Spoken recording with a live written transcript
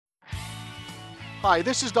Hi,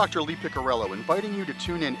 this is Dr. Lee Piccirillo inviting you to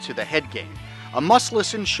tune in to The Head Game, a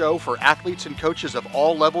must-listen show for athletes and coaches of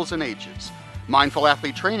all levels and ages. Mindful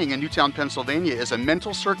Athlete Training in Newtown, Pennsylvania is a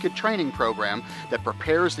mental circuit training program that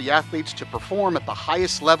prepares the athletes to perform at the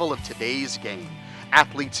highest level of today's game.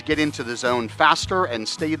 Athletes get into the zone faster and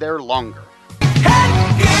stay there longer.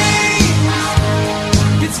 Head games,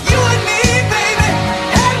 it's you and me, baby.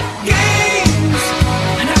 Head games,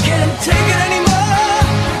 and I can't take it anymore.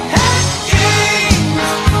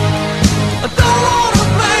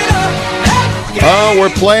 Oh, we're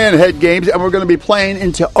playing Head Games, and we're going to be playing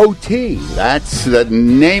into OT. That's the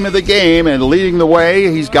name of the game, and leading the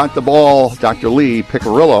way, he's got the ball, Dr. Lee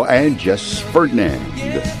Piccirillo and Jess Ferdinand.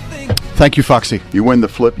 Thank you, Foxy. You win the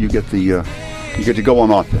flip, you get to go on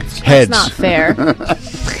offense. Heads. That's not fair.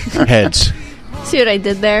 Heads. See what I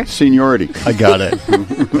did there? Seniority. I got it.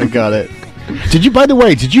 I got it. By the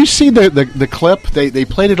way, did you see the clip? They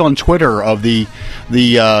played it on Twitter of the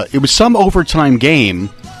it was some overtime game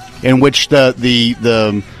in which the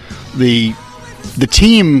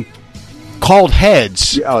team called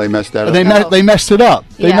heads. Yeah, they messed that up. They messed it up.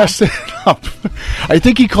 They Yeah. messed it up. I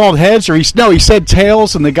think he called heads, or he said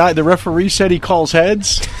tails, and the referee said he calls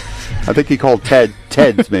heads. I think he called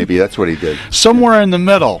Ted's, maybe. That's what he did. Somewhere in the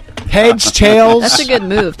middle. Heads, tails. That's a good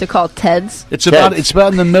move to call Ted's. It's about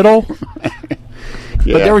in the middle.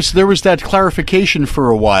 Yeah. But there was that clarification for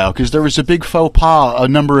a while because there was a big faux pas a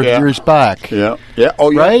number of years back. Yeah. Oh,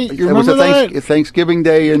 yeah. Right? You remember that? Thanksgiving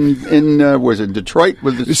Day in was it Detroit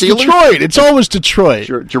with the It's Steelers? Detroit. It's always Detroit.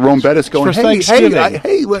 Jerome Bettis going, For hey, Thanksgiving.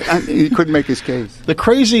 he couldn't make his case. The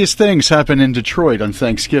craziest things happen in Detroit on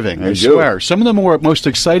Thanksgiving. I swear. Some of the most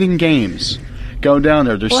exciting games go down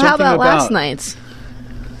there. There's Well, something how about last night's?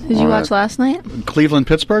 Did you watch last night? Cleveland,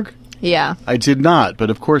 Pittsburgh? Yeah. I did not, but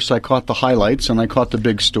of course I caught the highlights and I caught the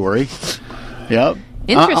big story. Yep.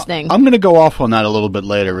 Interesting. I'm going to go off on that a little bit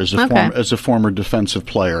later as a former defensive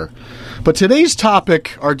player. But today's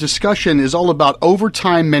topic, our discussion, is all about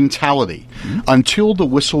overtime mentality until the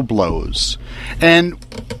whistle blows. And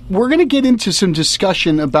we're going to get into some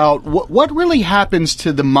discussion about what really happens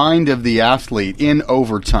to the mind of the athlete in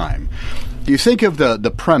overtime. You think of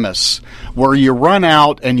the premise where you run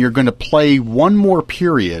out and you're going to play one more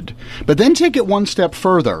period, but then take it one step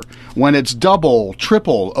further when it's double,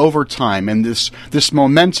 triple overtime and this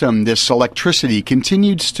momentum, this electricity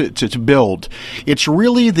continues to build. It's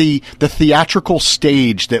really the theatrical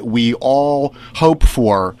stage that we all hope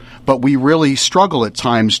for, but we really struggle at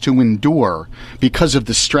times to endure because of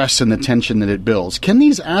the stress and the tension that it builds. Can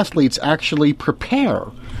these athletes actually prepare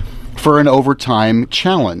for an overtime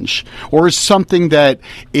challenge? Or is something that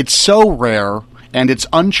it's so rare and it's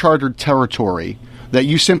uncharted territory that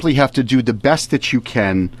you simply have to do the best that you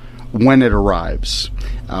can when it arrives?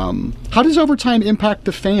 How does overtime impact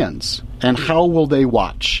the fans, and how will they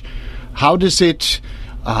watch? How does it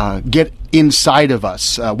get inside of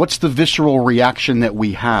us? What's the visceral reaction that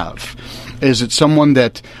we have? Is it someone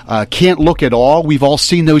that can't look at all? We've all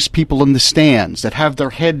seen those people in the stands that have their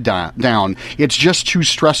head down. It's just too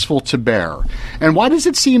stressful to bear. And why does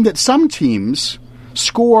it seem that some teams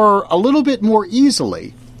score a little bit more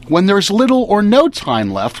easily when there's little or no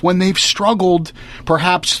time left, when they've struggled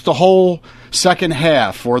perhaps the whole second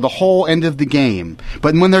half or the whole end of the game?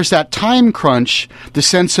 But when there's that time crunch, the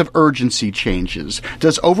sense of urgency changes.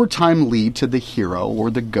 Does overtime lead to the hero or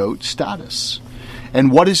the GOAT status? And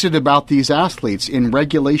what is it about these athletes in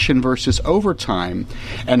regulation versus overtime,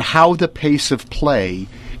 and how the pace of play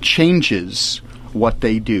changes what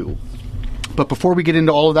they do? But before we get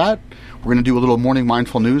into all of that, we're going to do a little morning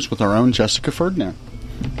mindful news with our own Jessica Ferdinand.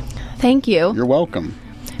 Thank you. You're welcome.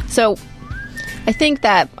 So, I think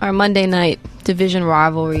that our Monday night division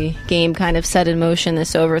rivalry game kind of set in motion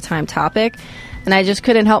this overtime topic, and I just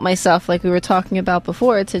couldn't help myself, like we were talking about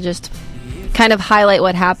before, to just kind of highlight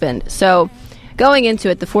what happened. So, going into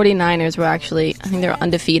it, the 49ers were actually, I think they're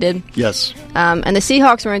undefeated. Yes. And the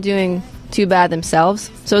Seahawks weren't doing too bad themselves.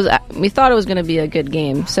 So we thought it was going to be a good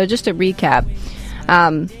game. So just to recap,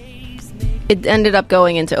 it ended up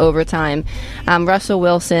going into overtime. Russell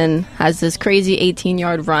Wilson has this crazy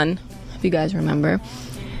 18-yard run, if you guys remember,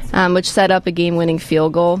 which set up a game-winning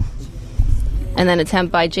field goal. And then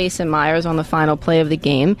attempt by Jason Myers on the final play of the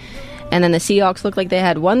game. And then the Seahawks looked like they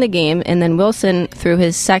had won the game, and then Wilson threw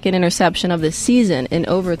his second interception of the season in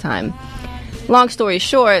overtime. Long story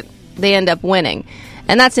short, they end up winning.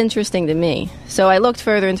 And that's interesting to me. So I looked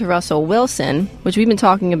further into Russell Wilson, which we've been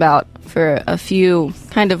talking about for a few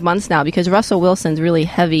kind of months now, because Russell Wilson's really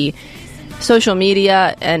heavy social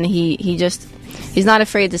media, and he's not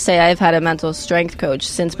afraid to say, I've had a mental strength coach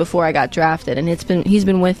since before I got drafted, and he's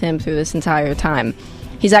been with him through this entire time.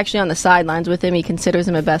 He's actually on the sidelines with him. He considers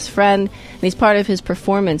him a best friend, and he's part of his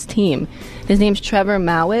performance team. His name's Trevor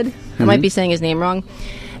Mowat. I might be saying his name wrong.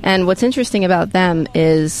 And what's interesting about them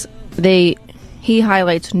is he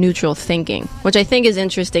highlights neutral thinking, which I think is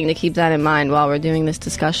interesting to keep that in mind while we're doing this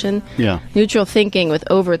discussion. Yeah. Neutral thinking with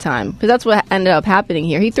overtime, because that's what ended up happening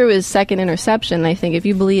here. He threw his second interception, and I think if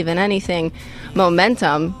you believe in anything,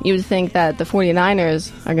 momentum, you would think that the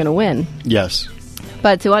 49ers are going to win. Yes.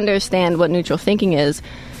 But to understand what neutral thinking is,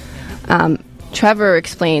 Trevor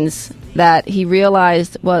explains that he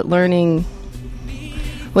realized learning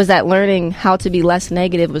how to be less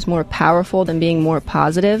negative was more powerful than being more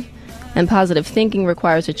positive. And positive thinking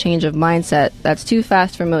requires a change of mindset that's too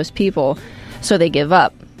fast for most people, so they give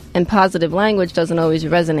up. And positive language doesn't always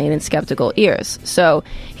resonate in skeptical ears. So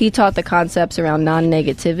he taught the concepts around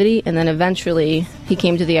non-negativity, and then eventually he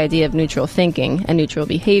came to the idea of neutral thinking and neutral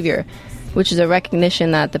behavior, which is a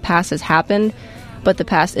recognition that the past has happened, but the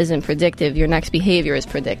past isn't predictive. Your next behavior is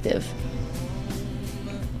predictive.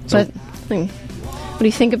 So what do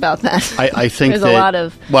you think about that? I think there's that, a lot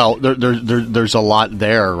of... Well, there's a lot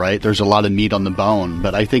there, right? There's a lot of meat on the bone.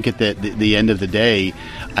 But I think at the end of the day,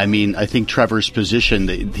 I mean, I think Trevor's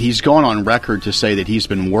position, he's gone on record to say that he's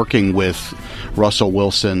been working with Russell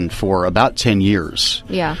Wilson for about 10 years.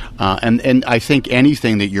 Yeah. And I think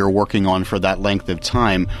anything that you're working on for that length of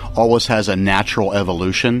time always has a natural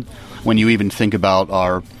evolution. When you even think about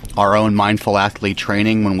our own mindful athlete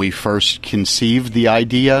training, when we first conceived the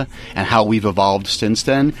idea and how we've evolved since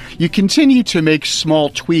then, you continue to make small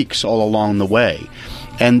tweaks all along the way.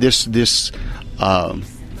 And this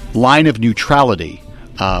line of neutrality,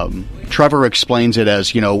 Trevor explains it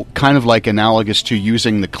as, kind of like analogous to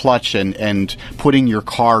using the clutch and putting your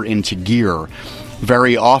car into gear.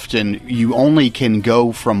 Very often, you only can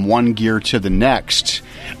go from one gear to the next,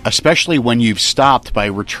 especially when you've stopped, by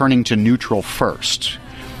returning to neutral first.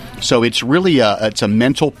 So it's really it's a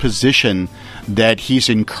mental position that he's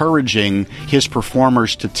encouraging his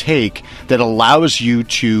performers to take that allows you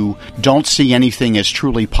to don't see anything as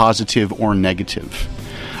truly positive or negative.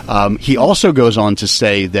 He also goes on to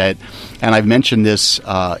say that, and I've mentioned this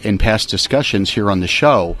in past discussions here on the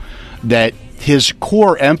show, that his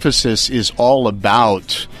core emphasis is all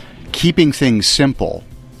about keeping things simple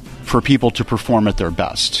for people to perform at their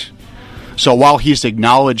best. So while he's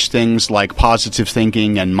acknowledged things like positive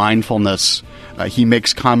thinking and mindfulness, he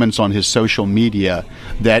makes comments on his social media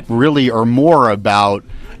that really are more about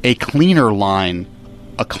a cleaner line,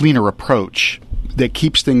 a cleaner approach that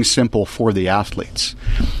keeps things simple for the athletes.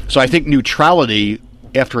 So I think neutrality,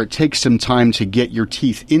 after it takes some time to get your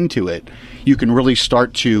teeth into it, you can really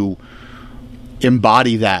start to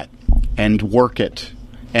embody that and work it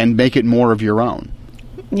and make it more of your own.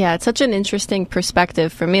 Yeah, it's such an interesting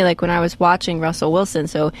perspective for me. Like when I was watching Russell Wilson,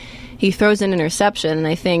 so he throws an interception, and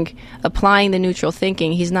I think applying the neutral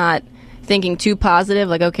thinking, he's not thinking too positive,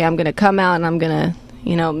 like, okay, I'm going to come out and I'm going to,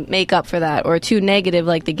 make up for that, or too negative,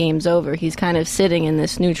 like the game's over. He's kind of sitting in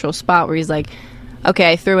this neutral spot where he's like,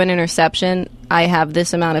 okay, I threw an interception. I have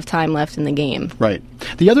this amount of time left in the game. Right.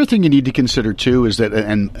 The other thing you need to consider, too, is that,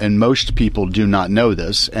 and most people do not know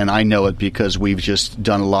this, and I know it because we've just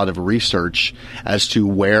done a lot of research as to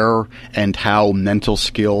where and how mental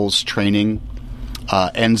skills training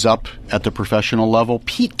ends up at the professional level.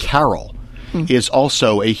 Pete Carroll is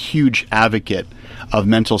also a huge advocate of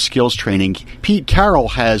mental skills training. Pete Carroll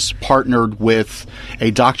has partnered with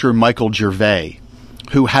a Dr. Michael Gervais,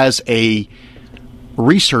 who has a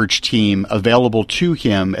research team available to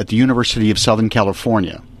him at the University of Southern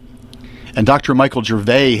California. And Dr. Michael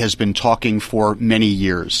Gervais has been talking for many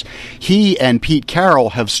years. He and Pete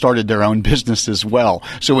Carroll have started their own business as well.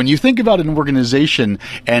 So when you think about an organization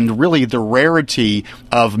and really the rarity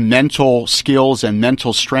of mental skills and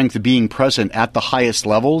mental strength being present at the highest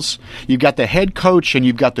levels, you've got the head coach and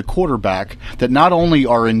you've got the quarterback that not only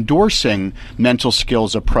are endorsing mental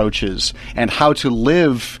skills approaches and how to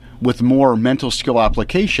live with more mental skill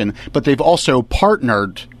application, but they've also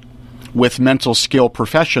partnered with mental skill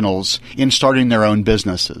professionals in starting their own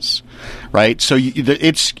businesses, right? So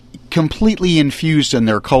it's completely infused in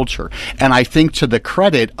their culture. And I think to the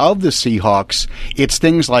credit of the Seahawks, it's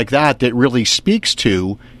things like that really speaks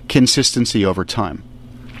to consistency over time.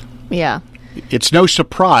 Yeah. It's no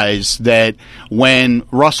surprise that when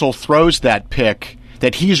Russell throws that pick,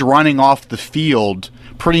 that he's running off the field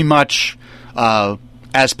pretty much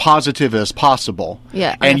as positive as possible.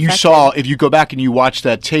 Yeah, and you saw, if you go back and you watch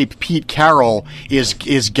that tape, Pete Carroll is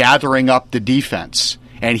gathering up the defense.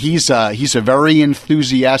 And he's a very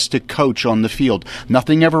enthusiastic coach on the field.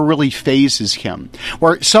 Nothing ever really phases him.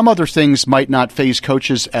 Where some other things might not phase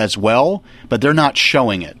coaches as well, but they're not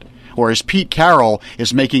showing it. Whereas Pete Carroll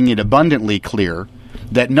is making it abundantly clear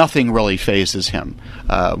that nothing really phases him.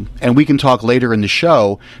 And we can talk later in the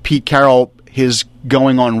show. Pete Carroll is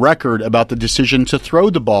going on record about the decision to throw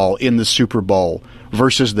the ball in the Super Bowl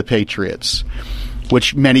versus the Patriots,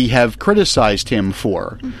 which many have criticized him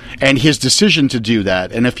for, and his decision to do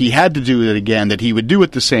that, and if he had to do it again, that he would do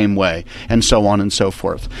it the same way, and so on and so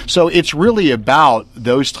forth. So it's really about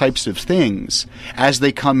those types of things as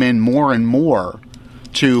they come in more and more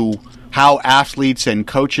to how athletes and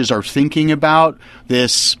coaches are thinking about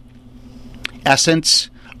this essence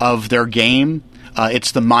of their game.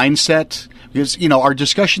 It's the mindset. Because, our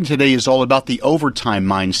discussion today is all about the overtime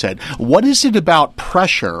mindset. What is it about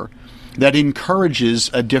pressure that encourages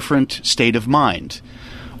a different state of mind?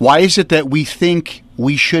 Why is it that we think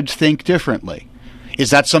we should think differently? Is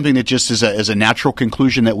that something that just is a natural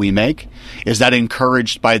conclusion that we make? Is that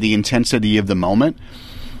encouraged by the intensity of the moment?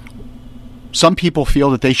 Some people feel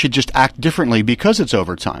that they should just act differently because it's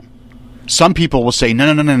overtime. Some people will say,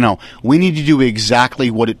 no. We need to do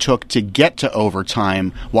exactly what it took to get to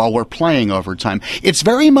overtime while we're playing overtime. It's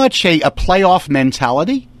very much a playoff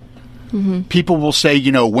mentality. Mm-hmm. People will say,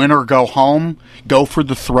 win or go home, go for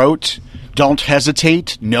the throat, don't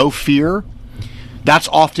hesitate, no fear. That's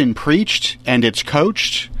often preached and it's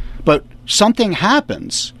coached, but something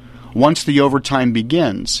happens once the overtime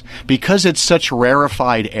begins. Because it's such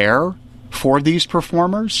rarefied air for these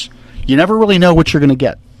performers, you never really know what you're going to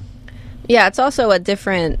get. Yeah, it's also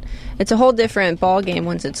it's a whole different ball game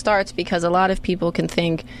once it starts, because a lot of people can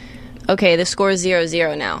think, okay, the score is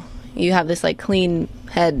 0-0 now. You have this clean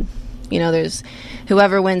head. There's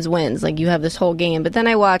whoever wins. You have this whole game. But then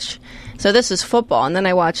so this is football, and then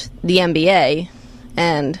I watch the NBA,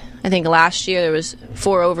 and I think last year there was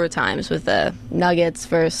 4 overtimes with the Nuggets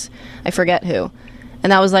versus I forget who.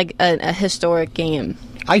 And that was a historic game.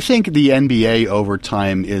 I think the NBA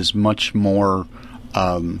overtime is much more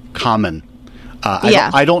common.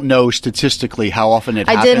 I don't know statistically how often it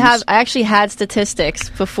happens. I actually had statistics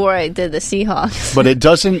before I did the Seahawks. But it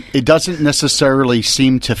doesn't necessarily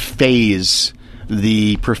seem to phase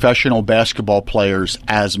the professional basketball players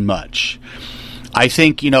as much. I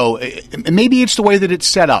think, maybe it's the way that it's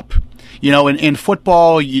set up. In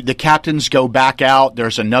football, the captains go back out.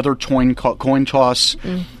 There's another coin toss.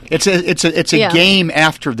 Mm. It's a game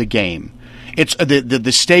after the game. It's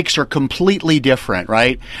the stakes are completely different,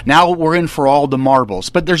 right? Now we're in for all the marbles.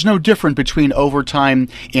 But there's no difference between overtime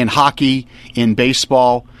in hockey, in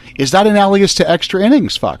baseball. Is that analogous to extra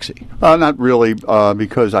innings, Foxy? Not really,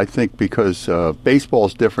 because baseball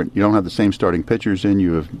is different. You don't have the same starting pitchers in.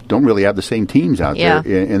 You don't really have the same teams out there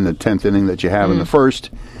in the 10th inning that you have in the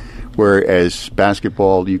first. Whereas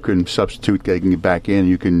basketball, you can substitute getting it back in.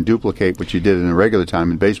 You can duplicate what you did in a regular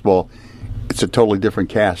time. In baseball, it's a totally different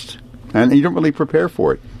cast. And you don't really prepare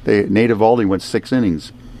for it. Nate Eovaldi went 6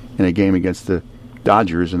 innings in a game against the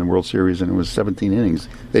Dodgers in the World Series, and it was 17 innings.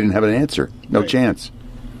 They didn't have an answer. No chance.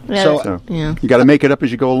 Yeah, so you got to make it up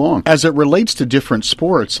as you go along. As it relates to different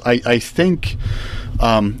sports, I think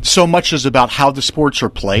so much is about how the sports are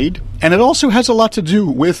played, and it also has a lot to do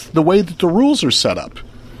with the way that the rules are set up.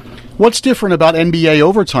 What's different about NBA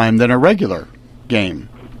overtime than a regular game?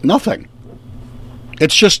 Nothing.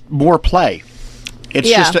 It's just more play.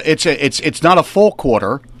 It's not a full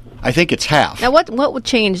quarter. I think it's half. Now, what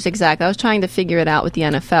changed exactly? I was trying to figure it out with the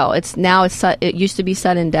NFL. It used to be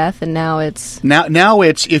sudden death, and now it's now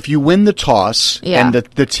it's if you win the toss and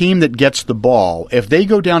the team that gets the ball, if they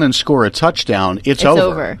go down and score a touchdown, it's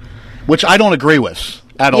over. Which I don't agree with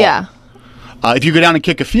at all. Yeah. If you go down and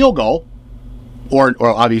kick a field goal, or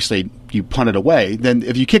obviously you punt it away, then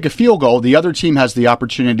if you kick a field goal, the other team has the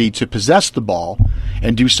opportunity to possess the ball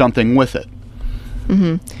and do something with it.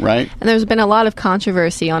 Mm-hmm. Right? And there's been a lot of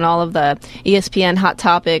controversy on all of the ESPN Hot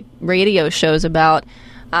Topic radio shows about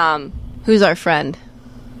who's our friend.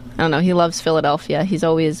 I don't know. He loves Philadelphia. He's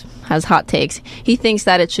always has hot takes. He thinks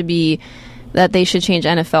that they should change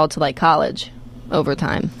NFL to college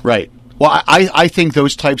overtime. Right. Well, I think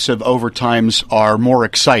those types of overtimes are more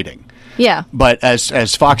exciting. Yeah. But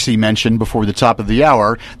as Foxy mentioned before the top of the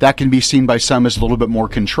hour, that can be seen by some as a little bit more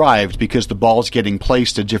contrived because the ball's getting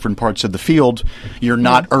placed at different parts of the field. You're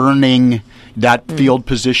not earning that field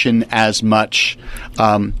position as much.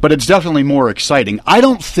 But it's definitely more exciting. I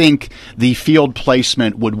don't think the field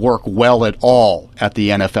placement would work well at all at the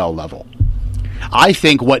NFL level. I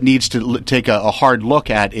think what needs to take a hard look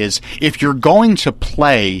at is if you're going to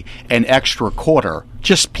play an extra quarter,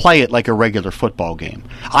 just play it like a regular football game.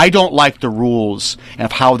 I don't like the rules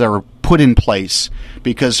of how they're put in place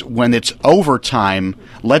because when it's overtime,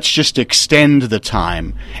 let's just extend the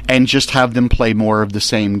time and just have them play more of the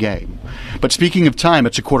same game. But speaking of time,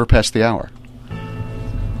 it's 1:15.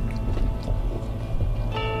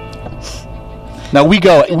 Now we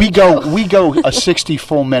go a 60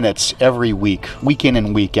 full minutes every week in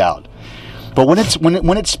and week out. But when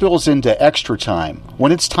it spills into extra time,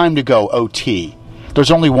 when it's time to go OT,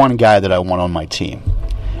 there's only one guy that I want on my team,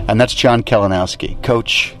 and that's John Kalinowski.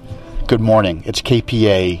 Coach, good morning. It's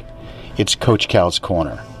KPA. It's Coach Cal's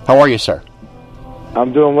Corner. How are you, sir?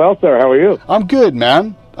 I'm doing well, sir. How are you? I'm good,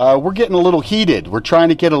 man. We're getting a little heated. We're trying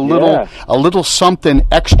to get a little something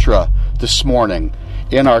extra this morning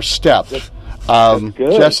in our step.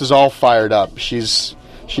 Jess is all fired up. She's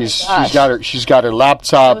got her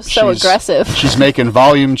laptop. So aggressive. She's making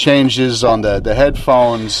volume changes on the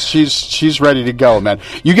headphones. She's ready to go, man.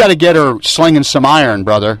 You got to get her slinging some iron,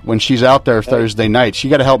 brother, when she's out there Thursday nights. You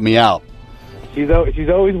got to help me out. She's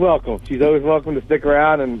always welcome. She's always welcome to stick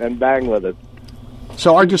around and bang with us.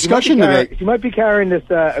 So our discussion today. She might be carrying this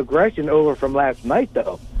aggression over from last night,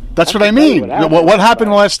 though. That's what I mean. What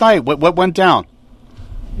happened last night? What went down?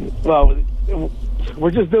 Well,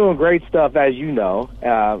 we're just doing great stuff, as you know.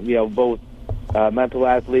 Both mental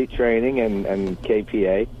athlete training and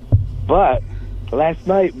KPA. But last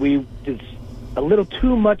night we did a little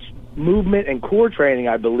too much movement and core training,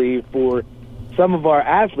 I believe, for some of our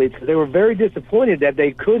athletes, because they were very disappointed that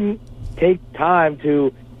they couldn't take time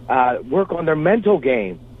to work on their mental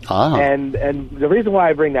game. And the reason why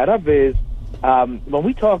I bring that up is when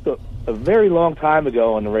we talked a very long time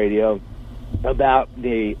ago on the radio about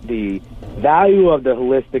the value of the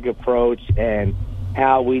holistic approach and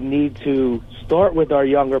how we need to start with our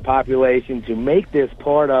younger population to make this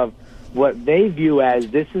part of what they view as,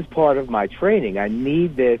 this is part of my training. I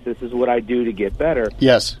need this. This is what I do to get better.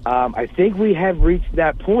 Yes. I think we have reached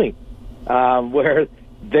that point where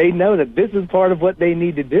they know that this is part of what they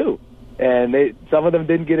need to do. And some of them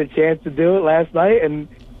didn't get a chance to do it last night, and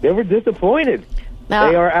they were disappointed.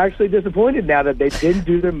 They are actually disappointed now that they didn't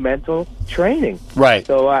do their mental training. Right.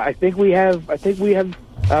 So I think we have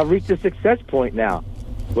reached a success point now,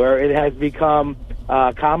 where it has become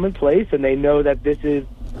commonplace, and they know that this is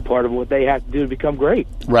part of what they have to do to become great.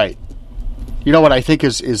 Right. You know what I think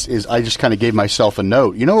is I just kind of gave myself a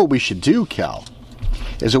note. You know what we should do, Cal?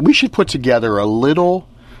 Is that we should put together a little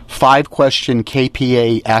 5-question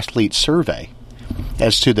KPA athlete survey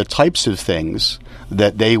as to the types of things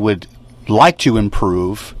that they would like to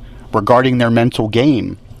improve regarding their mental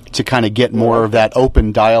game, to kind of get more of that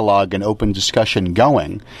open dialogue and open discussion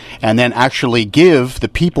going, and then actually give the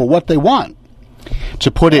people what they want,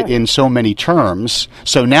 to put it in so many terms.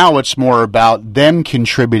 So now it's more about them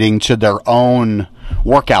contributing to their own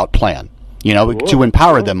workout plan, to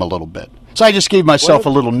empower them a little bit. So I just gave myself a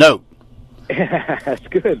little note. That's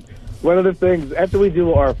good. One of the things, after we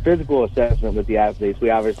do our physical assessment with the athletes, we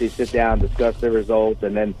obviously sit down, discuss their results,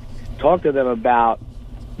 and then talk to them about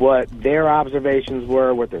what their observations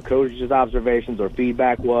were, what their coach's observations or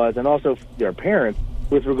feedback was, and also their parents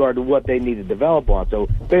with regard to what they need to develop on. So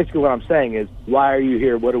basically what I'm saying is, why are you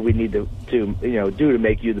here? What do we need to do to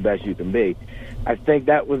make you the best you can be? I think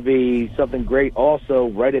that would be something great also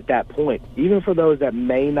right at that point. Even for those that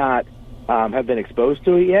may not have been exposed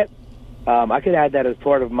to it yet, I could add that as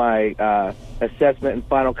part of my assessment and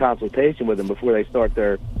final consultation with them before they start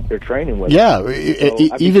their training with them.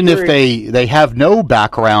 So even if they have no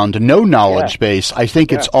background, no knowledge base, I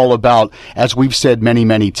think it's all about, as we've said many,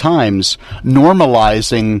 many times,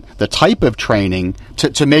 normalizing the type of training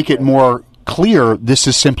to make it more clear this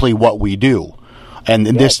is simply what we do. And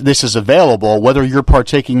this is available, whether you're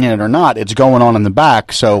partaking in it or not. It's going on in the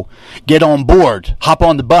back, so get on board. Hop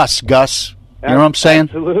on the bus, Gus. You know what I'm saying?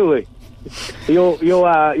 Absolutely. You'll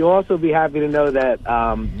also be happy to know that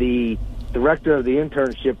the director of the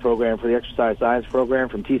internship program for the exercise science program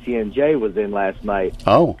from TCNJ was in last night.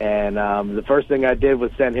 Oh. And the first thing I did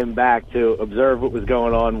was send him back to observe what was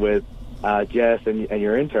going on with Jess and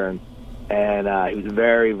your intern. And he was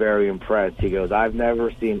very, very impressed. He goes, I've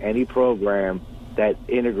never seen any program that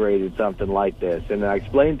integrated something like this. And I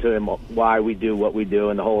explained to him why we do what we do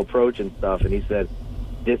and the whole approach and stuff. And he said,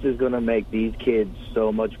 this is going to make these kids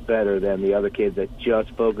so much better than the other kids that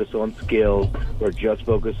just focus on skills or just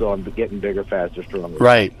focus on getting bigger, faster, stronger.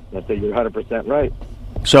 Right. I said you're 100% right.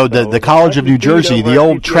 So the College of New Jersey, the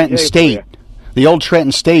old Trenton State,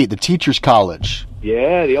 the Teachers College.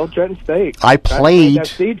 Yeah, the old Trenton State. I played that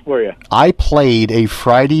seed for you. I played a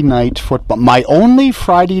Friday night football. My only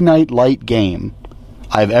Friday night light game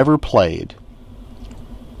I've ever played.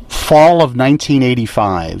 Fall of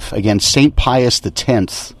 1985 against St. Pius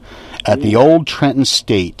X at the old Trenton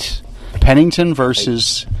State. Pennington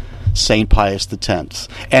versus St. Pius X.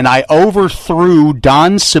 And I overthrew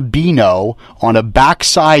Don Sabino on a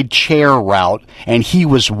backside chair route, and he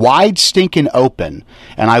was wide stinking open.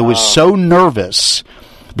 And I was so nervous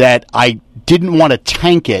that I didn't want to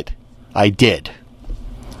tank it. I did.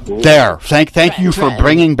 There. Thank you for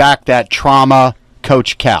bringing back that trauma,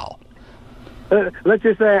 Coach Cal. Let's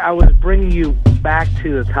just say I was bringing you back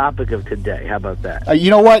to the topic of today. How about that? You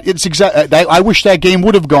know what? It's I wish that game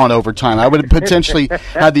would have gone overtime. I would have potentially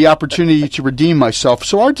had the opportunity to redeem myself.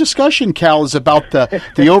 So our discussion, Cal, is about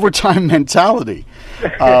the overtime mentality.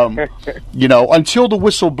 Until the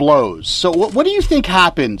whistle blows. So what do you think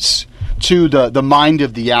happens to the mind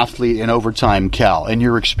of the athlete in overtime, Cal, in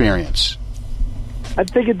your experience? I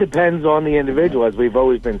think it depends on the individual, as we've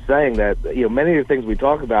always been saying that many of the things we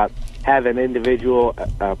talk about have an individual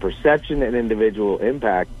perception and individual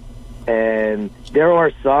impact. And there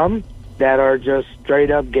are some that are just straight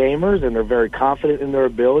up gamers and they're very confident in their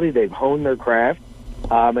ability. They've honed their craft,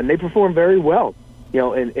 and they perform very well,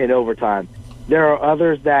 in overtime. There are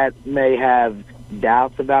others that may have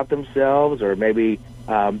doubts about themselves or maybe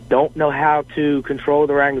don't know how to control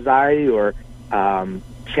their anxiety or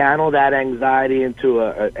channel that anxiety into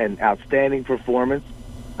an outstanding performance.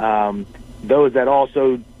 Those that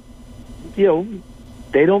also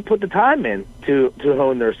they don't put the time in to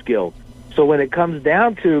hone their skill. So when it comes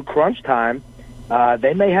down to crunch time,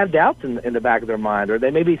 they may have doubts in the back of their mind, or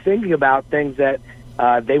they may be thinking about things that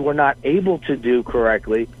they were not able to do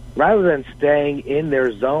correctly, rather than staying in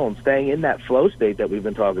their zone, staying in that flow state that we've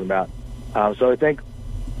been talking about. So I think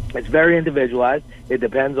it's very individualized. It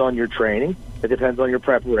depends on your training. It depends on your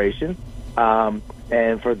preparation.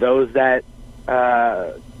 And for those that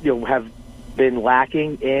have been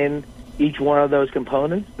lacking in each one of those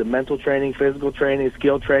components, the mental training, physical training,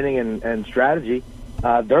 skill training, and strategy,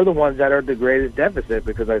 they're the ones that are the greatest deficit,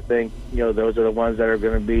 because I think, those are the ones that are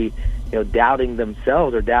going to be, doubting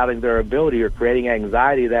themselves or doubting their ability or creating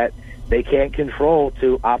anxiety that they can't control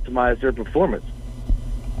to optimize their performance.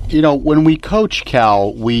 When we coach,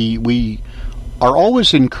 Cal, we are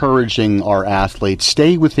always encouraging our athletes,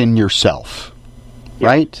 stay within yourself,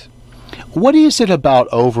 right? What is it about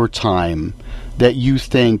overtime that you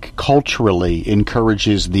think culturally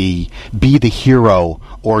encourages the be the hero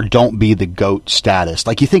or don't be the GOAT status?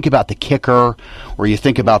 Like you think about the kicker, or you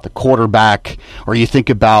think about the quarterback, or you think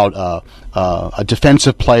about a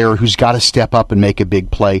defensive player who's got to step up and make a big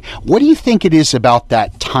play. What do you think it is about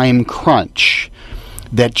that time crunch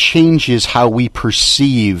that changes how we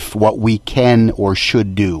perceive what we can or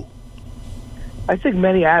should do? I think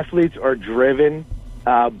many athletes are driven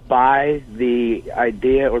by the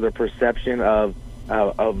idea or the perception of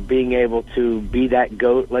being able to be that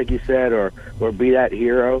GOAT, like you said, or be that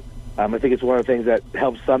hero. I think it's one of the things that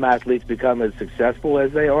helps some athletes become as successful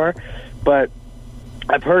as they are. But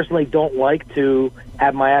I personally don't like to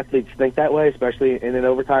have my athletes think that way, especially in an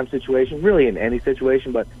overtime situation, really in any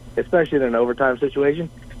situation, but especially in an overtime situation.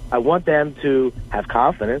 I want them to have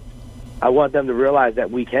confidence. I want them to realize that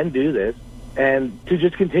we can do this and to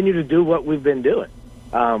just continue to do what we've been doing.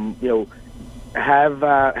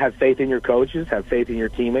 Have faith in your coaches, have faith in your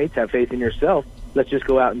teammates, have faith in yourself. Let's just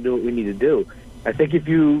go out and do what we need to do. I think if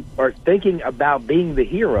you are thinking about being the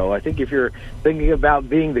hero, I think if you're thinking about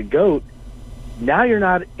being the GOAT, now you're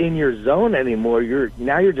not in your zone anymore. You're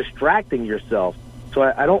distracting yourself. So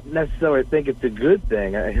I don't necessarily think it's a good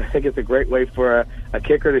thing. I think it's a great way for a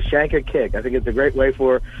kicker to shank a kick. I think it's a great way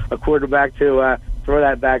for a quarterback to throw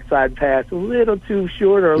that backside pass a little too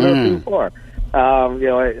short or a little too far. I'm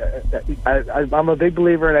a big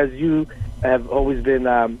believer, and as you have always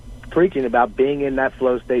been preaching about, being in that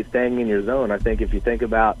flow state, staying in your zone. I think if you think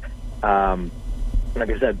about, like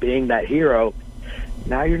I said, being that hero,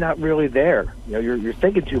 now you're not really there. You're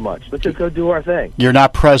thinking too much. Let's just go do our thing. You're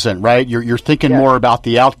not present, right? You're thinking more about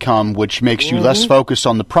the outcome, which makes you less focused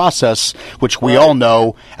on the process, which we all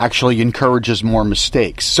know actually encourages more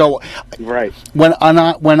mistakes. So, right. When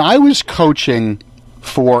I was coaching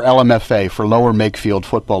for LMFA, for Lower Makefield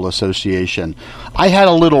Football Association, I had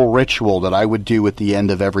a little ritual that I would do at the end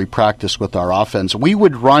of every practice with our offense. We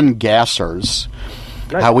would run gassers.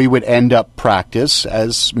 Nice. How we would end up practice,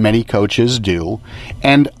 as many coaches do,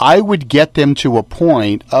 and I would get them to a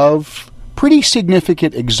point of pretty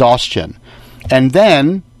significant exhaustion. And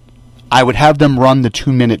then I would have them run the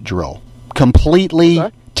 2-minute drill, completely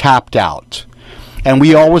tapped out. And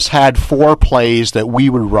we always had 4 plays that we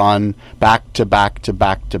would run back to back to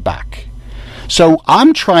back to back. So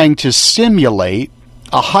I'm trying to simulate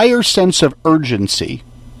a higher sense of urgency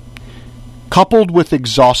coupled with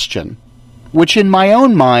exhaustion, which in my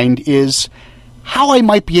own mind is how I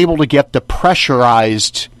might be able to get the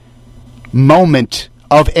pressurized moment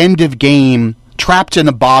of end of game trapped in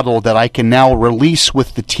a bottle that I can now release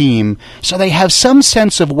with the team so they have some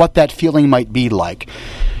sense of what that feeling might be like.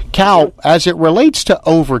 Cal, as it relates to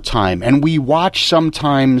overtime, and we watch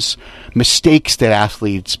sometimes mistakes that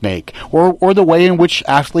athletes make, or the way in which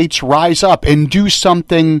athletes rise up and do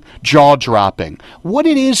something jaw-dropping. What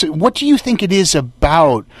do you think it is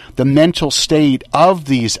about the mental state of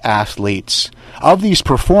these athletes, of these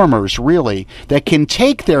performers, really, that can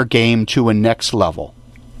take their game to a next level?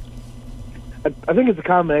 I think it's a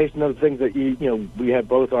combination of the things that we have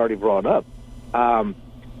both already brought up.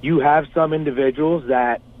 You have some individuals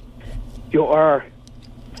that you are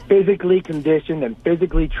physically conditioned and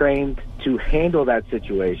physically trained to handle that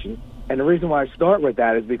situation. And the reason why I start with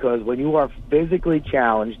that is because when you are physically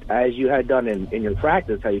challenged, as you had done in your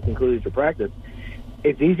practice, how you concluded your practice,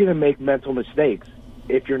 it's easy to make mental mistakes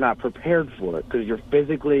if you're not prepared for it because you're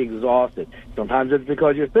physically exhausted. Sometimes it's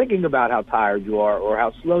because you're thinking about how tired you are or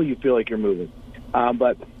how slow you feel like you're moving.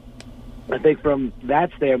 But I think from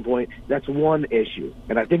that standpoint, that's one issue.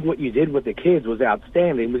 And I think what you did with the kids was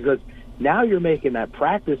outstanding because now you're making that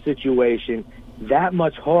practice situation that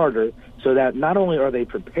much harder so that not only are they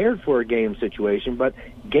prepared for a game situation, but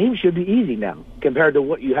games should be easy now compared to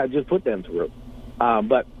what you had just put them through.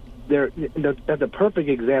 But that's a perfect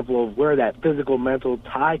example of where that physical-mental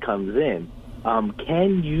tie comes in.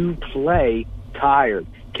 Can you play tired?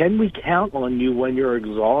 Can we count on you when you're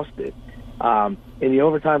exhausted? In the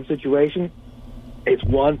overtime situation, it's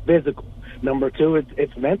one, physical. Number two,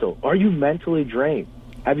 it's mental. Are you mentally drained?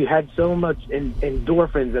 Have you had so much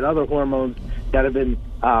endorphins and other hormones that have been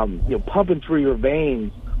pumping through your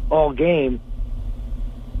veins all game?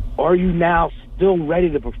 Are you now still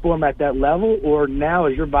ready to perform at that level, or now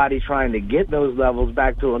is your body trying to get those levels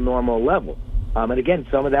back to a normal level? And again,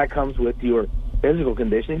 some of that comes with your physical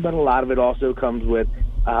conditioning, but a lot of it also comes with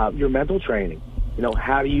your mental training.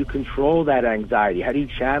 How do you control that anxiety? How do you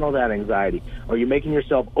channel that anxiety? Are you making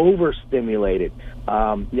yourself overstimulated?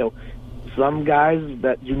 Some guys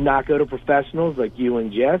that do not go to professionals like you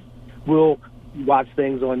and Jess will watch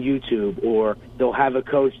things on YouTube, or they'll have a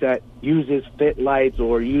coach that uses fit lights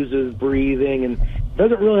or uses breathing and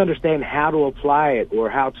doesn't really understand how to apply it or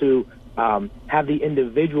how to have the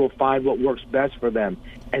individual find what works best for them.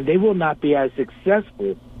 And they will not be as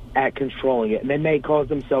successful at controlling it, and they may cause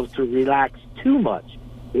themselves to relax too much.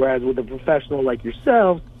 Whereas with a professional like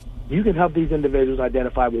yourselves, you can help these individuals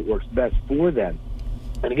identify what works best for them.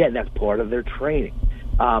 And again, that's part of their training.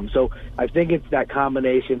 So I think it's that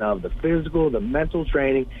combination of the physical, the mental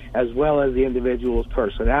training, as well as the individual's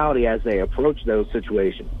personality as they approach those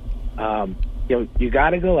situations. You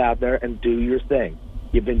got to go out there and do your thing.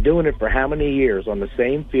 You've been doing it for how many years on the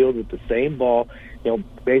same field with the same ball,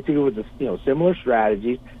 basically with the similar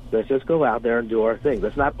strategies. Let's just go out there and do our thing.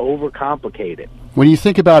 Let's not overcomplicate it. When you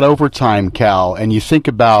think about overtime, Cal, and you think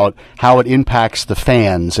about how it impacts the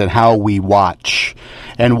fans and how we watch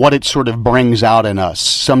and what it sort of brings out in us,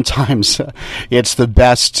 sometimes it's the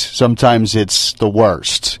best, sometimes it's the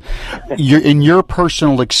worst. In your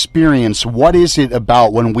personal experience, what is it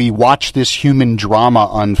about when we watch this human drama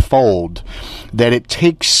unfold that it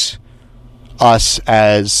takes us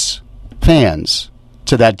as fans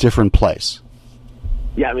to that different place?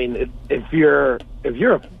 Yeah, I mean, if you're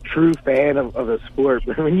a true fan of a sport,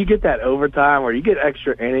 when you get that overtime or you get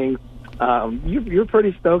extra innings, you're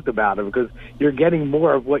pretty stoked about it because you're getting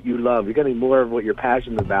more of what you love. You're getting more of what you're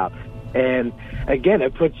passionate about. And, again,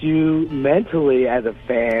 it puts you mentally as a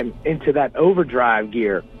fan into that overdrive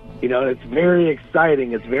gear. It's very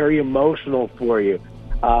exciting. It's very emotional for you.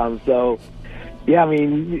 So, yeah, I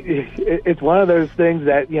mean, it's one of those things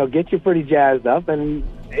that, gets you pretty jazzed up, and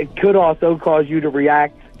it could also cause you to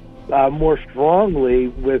react more strongly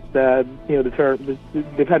with the term,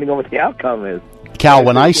 depending on what the outcome is. Cal,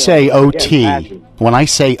 when I say OT,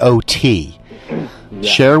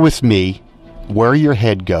 share with me where your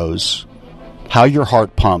head goes, how your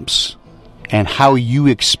heart pumps, and how you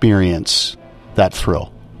experience that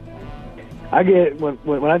thrill. I get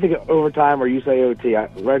when I think of overtime or you say OT,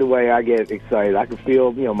 right away I get excited. I can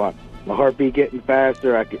feel my heartbeat getting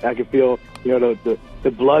faster. I can feel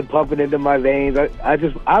the blood pumping into my veins.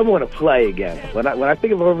 I want to play again. When I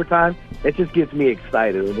think of overtime, it just gets me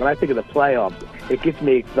excited. When I think of the playoffs, it gets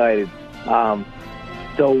me excited.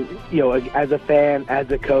 So as a fan,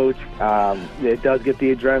 as a coach, it does get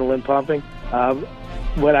the adrenaline pumping.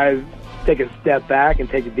 When I take a step back and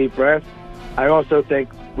take a deep breath, I also think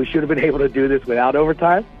we should have been able to do this without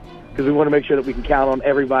overtime because we want to make sure that we can count on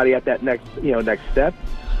everybody at that next step.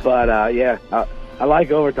 But I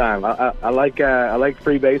like overtime. I like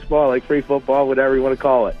free baseball. I like free football, whatever you want to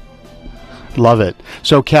call it. Love it.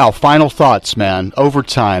 So, Cal, final thoughts, man.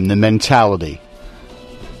 Overtime, the mentality.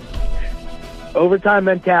 Overtime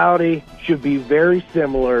mentality should be very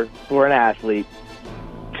similar for an athlete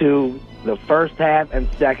to the first half and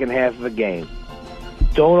second half of a game.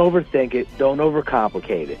 Don't overthink it. Don't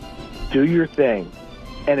overcomplicate it. Do your thing.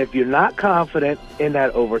 And if you're not confident in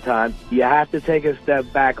that overtime, you have to take a step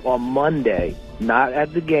back on Monday, not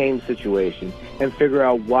at the game situation, and figure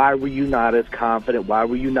out why were you not as confident, why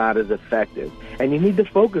were you not as effective. And you need to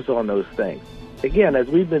focus on those things. Again, as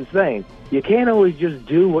we've been saying, you can't always just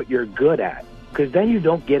do what you're good at, because then you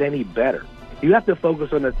don't get any better. You have to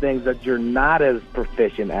focus on the things that you're not as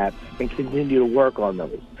proficient at and continue to work on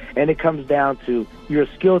those. And it comes down to your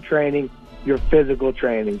skill training, your physical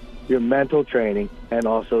training, your mental training, and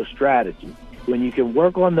also strategy. When you can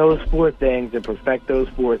work on those 4 things and perfect those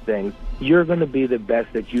 4 things, you're going to be the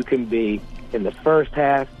best that you can be in the first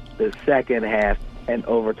half, the second half, and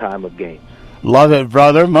overtime of games. Love it,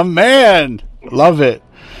 brother. My man. Love it.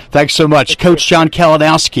 Thanks so much. Coach John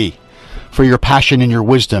Kalinowski, for your passion and your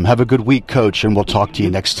wisdom. Have a good week, Coach, and we'll talk to you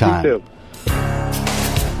next time. You too.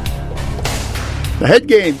 The head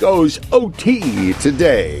game goes OT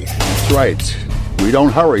today. That's right. We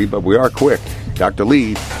don't hurry, but we are quick. Dr.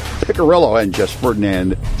 Lee Piccirillo and Jess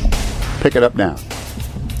Ferdinand pick it up now.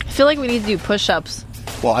 I feel like we need to do push-ups.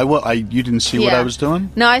 Well, you didn't see what I was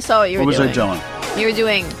doing? No, I saw what you were doing. What was I doing? You were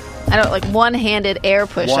doing, one-handed air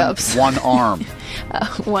push-ups. One arm.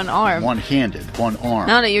 One arm. One-handed. One arm.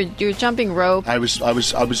 No, you're jumping rope. I was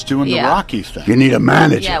doing the Rocky thing. You need a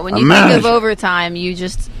manager. Yeah, when you think of overtime,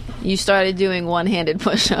 you started doing one-handed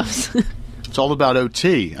push-ups. It's all about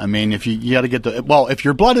OT. I mean, if you got to get if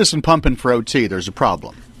your blood isn't pumping for OT, there's a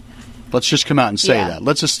problem. Let's just come out and say that.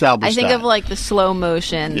 Let's establish that. I think of like the slow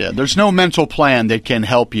motion. Yeah, there's no mental plan that can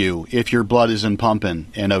help you if your blood isn't pumping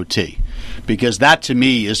in OT. Because that to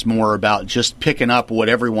me is more about just picking up what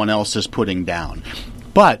everyone else is putting down.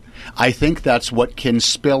 But I think that's what can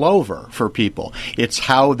spill over for people. It's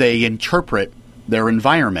how they interpret their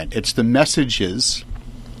environment. It's the messages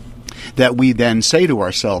that we then say to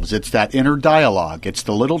ourselves. It's that inner dialogue. It's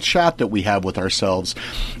the little chat that we have with ourselves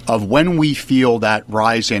of when we feel that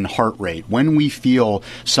rise in heart rate, when we feel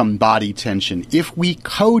some body tension. If we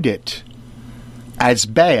code it as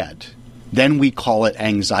bad, then we call it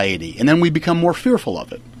anxiety, and then we become more fearful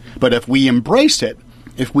of it. But if we embrace it,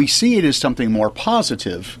 if we see it as something more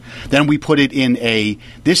positive, then we put it in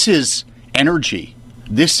this is energy.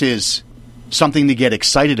 This is something to get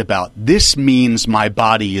excited about. This means my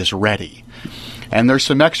body is ready. And there's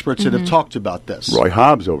some experts that have talked about this. Roy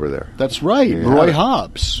Hobbs over there. That's right, yeah. Roy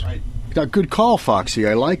Hobbs. Right. Good call, Foxy.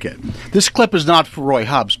 I like it. This clip is not for Roy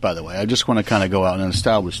Hobbs, by the way. I just want to kind of go out and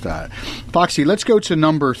establish that. Foxy, let's go to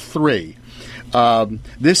number 3.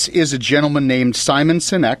 This is a gentleman named Simon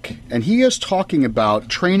Sinek, and he is talking about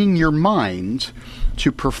training your mind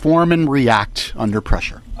to perform and react under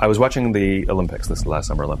pressure. I was watching the Olympics, this last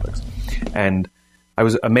Summer Olympics, and I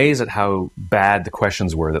was amazed at how bad the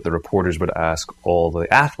questions were that the reporters would ask all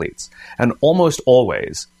the athletes. And almost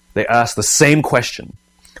always, they asked the same question,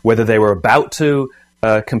 whether they were about to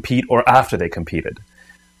compete or after they competed.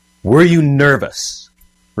 Were you nervous?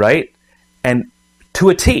 Right? And to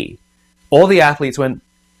a T, all the athletes went,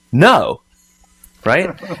 no.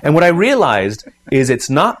 Right? And what I realized is it's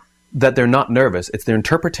not that they're not nervous, it's their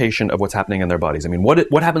interpretation of what's happening in their bodies. I mean,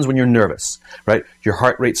 what happens when you're nervous, right? Your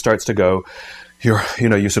heart rate starts to go, you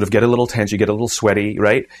sort of get a little tense, you get a little sweaty,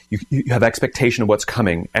 right? You have expectation of what's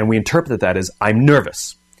coming, and we interpret that as, I'm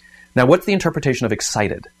nervous. Now, what's the interpretation of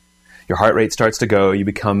excited? Your heart rate starts to go,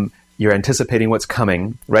 you're anticipating what's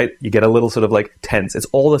coming, right? You get a little sort of like tense. It's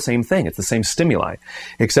all the same thing. It's the same stimuli,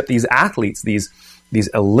 except these athletes, these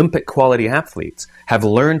Olympic quality athletes have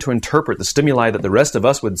learned to interpret the stimuli that the rest of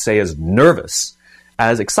us would say is nervous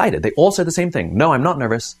as excited. They all say the same thing. No, I'm not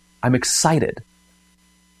nervous. I'm excited.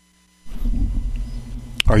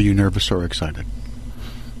 Are you nervous or excited?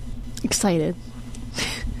 Excited.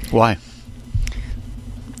 Why?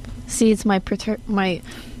 See, it's my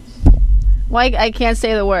I can't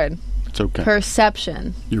say the word. It's okay.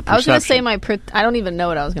 Perception. Your perception. I was going to say I don't even know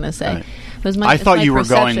what I was going to say. Right. I thought you were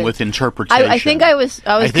going with interpretation. I think I was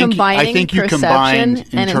combining I think you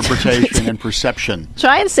combined interpretation and perception.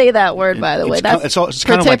 Try and say that word, by the way. That's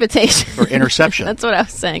kind of like or interception. That's what I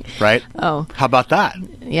was saying. Right? Oh. How about that?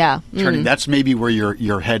 Yeah. That's maybe where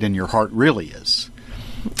your head and your heart really is.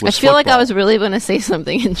 I feel like I was really going to say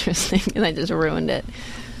something interesting, and I just ruined it.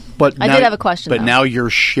 But I did have a question, But now you're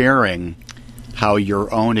sharing how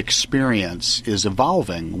your own experience is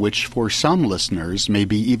evolving, which for some listeners may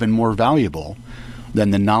be even more valuable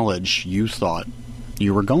than the knowledge you thought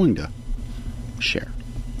you were going to share.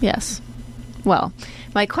 Yes. Well,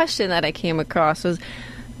 my question that I came across was,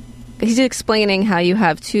 he's explaining how you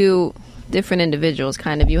have two different individuals,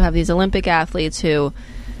 kind of. You have these Olympic athletes who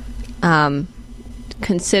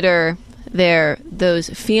consider those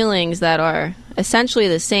feelings that are essentially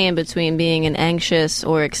the same between being an anxious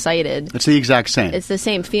or excited. It's the exact same. It's the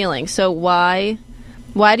same feeling. So why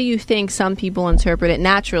do you think some people interpret it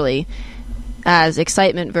naturally as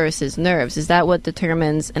excitement versus nerves? Is that what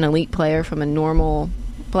determines an elite player from a normal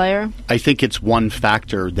player? I think it's one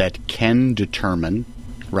factor that can determine,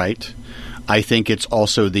 right? I think it's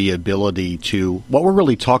also the ability to, what we're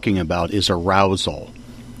really talking about is arousal.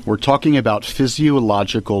 We're talking about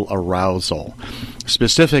physiological arousal,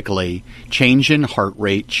 specifically change in heart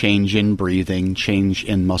rate, change in breathing, change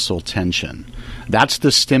in muscle tension. That's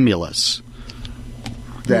the stimulus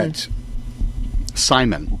that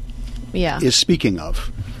Simon is speaking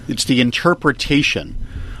of. It's the interpretation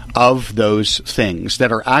of those things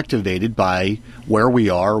that are activated by where we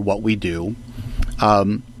are, what we do.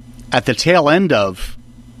 At the tail end of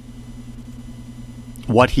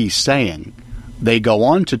what he's saying, they go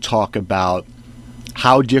on to talk about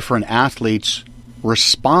how different athletes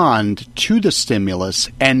respond to the stimulus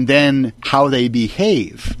and then how they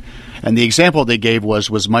behave. And the example they gave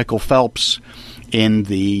was Michael Phelps in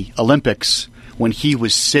the Olympics when he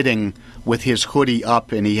was sitting with his hoodie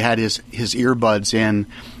up and he had his earbuds in,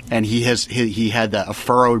 and he had a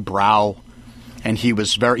furrowed brow, and he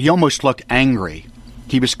almost looked angry.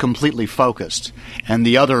 He was completely focused. And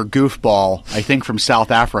the other goofball, I think from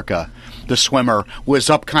South Africa, the swimmer, was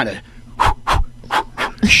up kind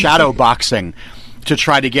of shadow boxing to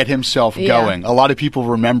try to get himself going. A lot of people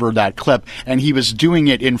remember that clip, and he was doing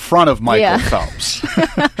it in front of Michael Phelps.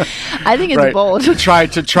 I think it's bold. to try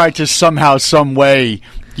to somehow, some way,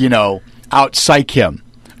 out-psych him.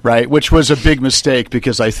 Right, which was a big mistake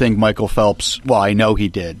because I think Michael Phelps, well, I know he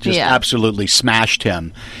did, just absolutely smashed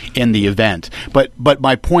him in the event. But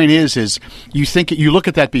my point is you look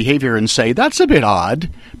at that behavior and say, that's a bit odd,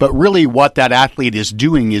 but really what that athlete is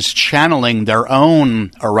doing is channeling their own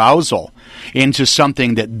arousal into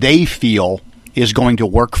something that they feel is going to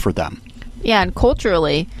work for them. Yeah, and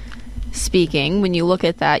culturally speaking, when you look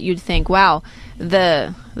at that, you'd think, wow,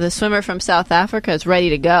 the swimmer from South Africa is ready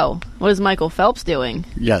to go. What is Michael Phelps doing?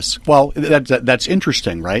 Yes. Well, that's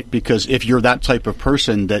interesting, right? Because if you're that type of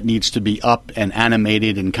person that needs to be up and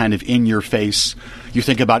animated and kind of in your face, you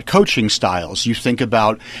think about coaching styles. You think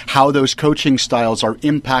about how those coaching styles are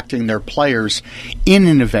impacting their players in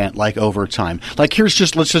an event like overtime. Like let's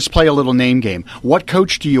just play a little name game. What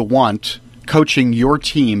coach do you want coaching your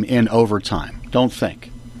team in overtime? Don't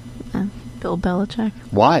think. Bill Belichick.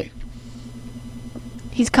 Why?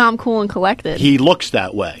 He's calm, cool, and collected. He looks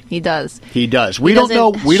that way. He does. We don't know.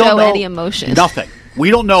 We don't know any emotion. Nothing. We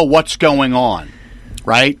don't know what's going on,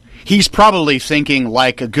 right? He's probably thinking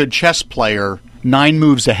like a good chess player, 9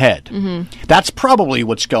 moves ahead. Mm-hmm. That's probably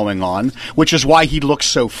what's going on, which is why he looks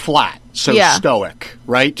so flat, so stoic,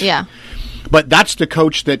 right? Yeah. But that's the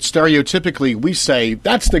coach that stereotypically we say,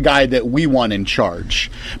 that's the guy that we want in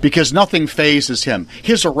charge because nothing phases him.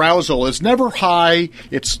 His arousal is never high.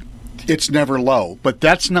 It's never low. But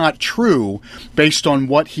that's not true based on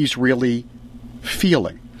what he's really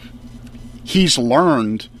feeling. He's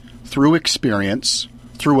learned through experience,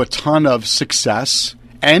 through a ton of success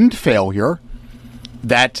and failure,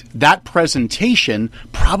 that presentation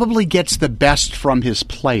probably gets the best from his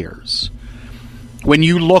players. When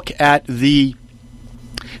you look at the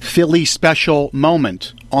Philly special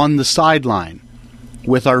moment on the sideline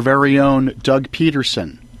with our very own Doug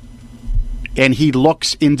Peterson, and he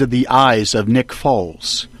looks into the eyes of Nick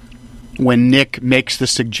Foles when Nick makes the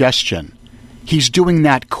suggestion, he's doing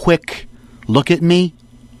that quick, look at me,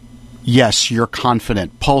 yes, you're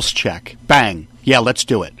confident, pulse check, bang, yeah, let's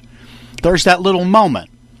do it. There's that little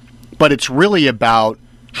moment, but it's really about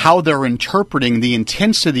how they're interpreting the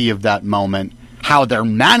intensity of that moment, how they're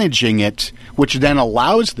managing it, which then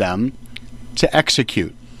allows them to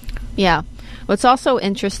execute. Yeah. What's also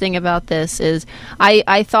interesting about this is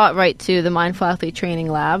I thought right to the Mindful Athlete Training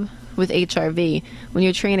Lab with HRV. When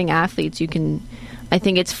you're training athletes, I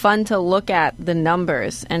think it's fun to look at the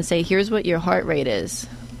numbers and say, here's what your heart rate is.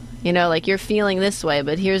 Like you're feeling this way,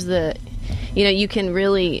 but here's you can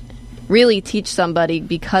really teach somebody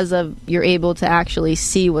because of you're able to actually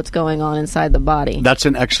see what's going on inside the body. That's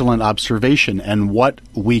an excellent observation. And what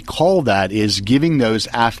we call that is giving those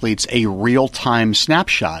athletes a real-time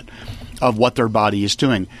snapshot of what their body is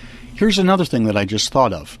doing. Here's another thing that I just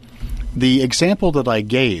thought of. The example that I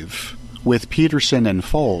gave with Peterson and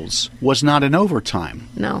Foles was not in overtime.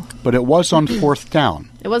 No. But it was on 4th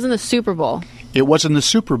down. It wasn't the Super Bowl. It wasn't the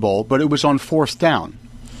Super Bowl, but it was on 4th down.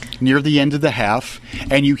 near the end of the half,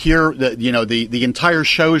 and you hear the entire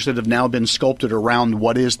shows that have now been sculpted around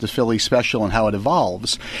what is the Philly special and how it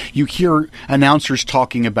evolves. You hear announcers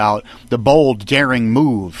talking about the bold, daring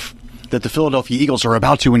move that the Philadelphia Eagles are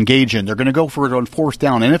about to engage in. They're going to go for it on 4th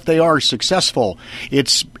down, and if they are successful,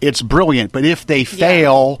 it's brilliant. But if they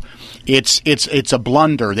fail, it's a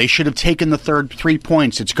blunder. They should have taken the third 3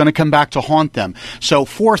 points. It's going to come back to haunt them. So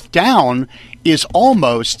 4th down is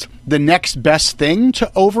almost the next best thing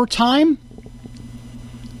to overtime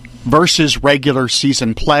versus regular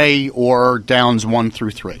season play or downs 1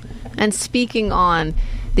 through 3. And speaking on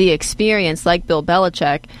the experience, like Bill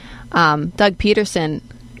Belichick, Doug Peterson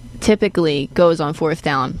typically goes on 4th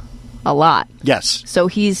down a lot. Yes. So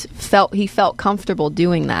he felt comfortable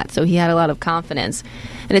doing that. So he had a lot of confidence.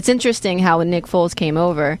 And it's interesting how when Nick Foles came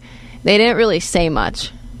over, they didn't really say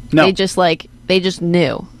much. No. They just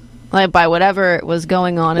knew. Like by whatever was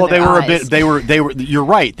going on in their their eyes. eyes. They were you're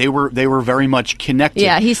right. They were very much connected.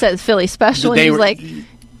 Yeah, he said Philly special and he's like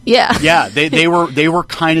yeah. Yeah, they were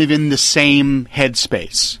kind of in the same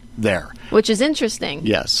headspace there. Which is interesting.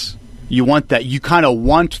 Yes. You want that. You kind of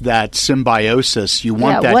want that symbiosis. You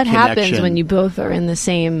want that what connection. happens when you both are in the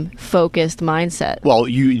same focused mindset? Well,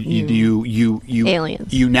 you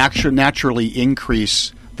aliens. You naturally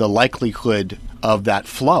increase the likelihood of that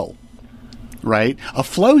flow, right? A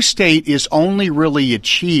flow state is only really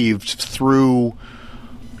achieved through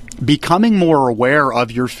becoming more aware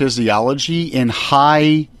of your physiology in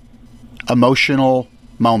high emotional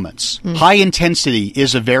moments. High intensity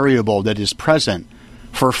is a variable that is present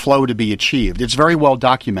for flow to be achieved. It's very well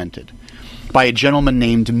documented by a gentleman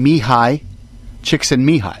named Mihai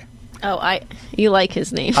Csikszentmihalyi. Oh, you like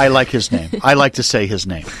his name. I like his name. I like to say his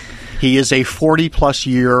name. He is a 40-plus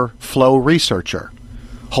year flow researcher,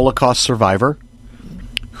 Holocaust survivor,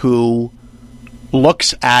 who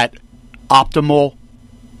looks at optimal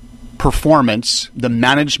performance, the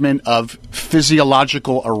management of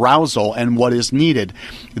physiological arousal, and what is needed.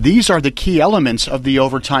 These are the key elements of the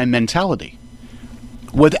overtime mentality.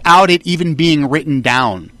 Without it even being written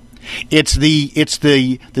down, it's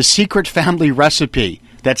the secret family recipe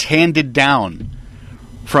that's handed down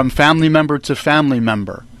from family member to family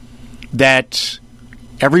member that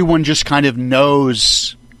everyone just kind of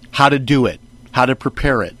knows how to do it, how to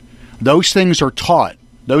prepare it. Those things are taught.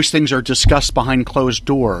 Those things are discussed behind closed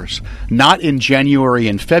doors, not in January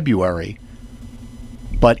and February,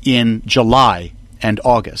 but in July and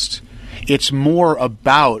August. It's more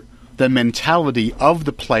about the mentality of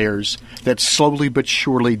the players that slowly but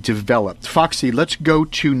surely developed. Foxy, let's go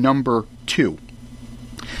to number 2.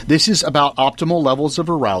 This is about optimal levels of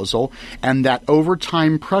arousal and that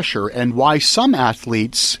overtime pressure and why some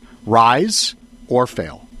athletes rise or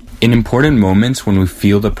fail. In important moments when we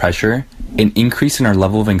feel the pressure, an increase in our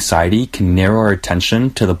level of anxiety can narrow our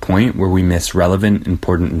attention to the point where we miss relevant,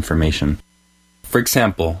 important information. For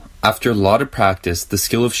example, after a lot of practice, the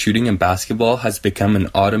skill of shooting in basketball has become an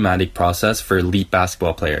automatic process for elite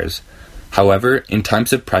basketball players. However, in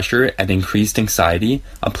times of pressure and increased anxiety,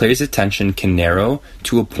 a player's attention can narrow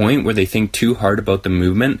to a point where they think too hard about the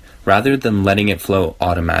movement rather than letting it flow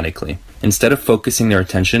automatically. Instead of focusing their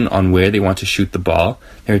attention on where they want to shoot the ball,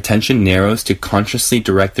 their attention narrows to consciously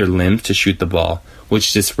direct their limbs to shoot the ball,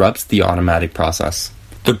 which disrupts the automatic process.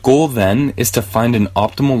 The goal then is to find an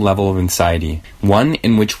optimal level of anxiety, one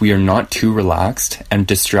in which we are not too relaxed and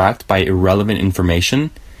distracted by irrelevant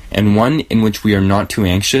information, and one in which we are not too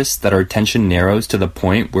anxious that our attention narrows to the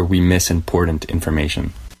point where we miss important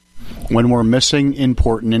information. When we're missing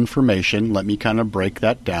important information, let me kind of break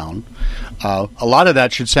that down. A lot of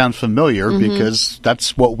that should sound familiar because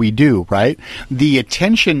that's what we do, right? The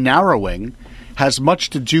attention narrowing has much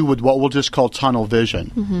to do with what we'll just call tunnel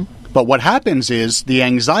vision. But what happens is the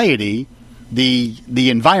anxiety, the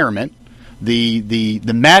environment, the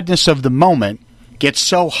madness of the moment gets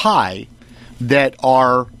so high that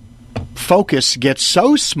our focus gets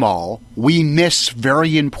so small, we miss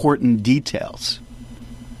very important details.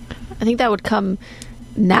 I think that would come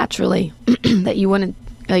naturally, that you wouldn't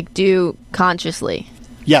do consciously.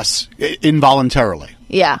 Yes, involuntarily.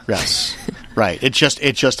 Yeah. Yes. Right. It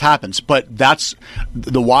just happens. But that's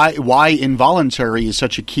the why involuntary is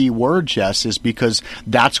such a key word, Jess, is because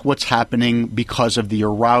that's what's happening because of the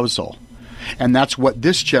arousal. And that's what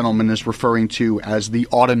this gentleman is referring to as the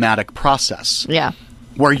automatic process. Yeah.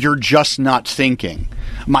 Where you're just not thinking.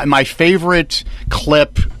 My favorite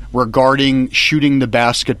clip regarding shooting the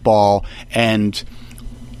basketball and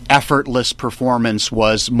effortless performance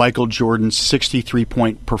was Michael Jordan's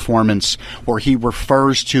 63-point performance, where he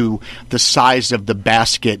refers to the size of the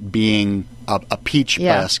basket being a peach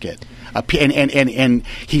basket. And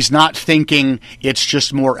he's not thinking it's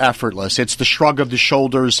just more effortless. It's the shrug of the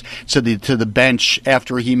shoulders to the bench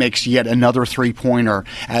after he makes yet another 3-pointer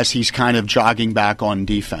as he's kind of jogging back on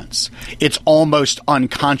defense. It's almost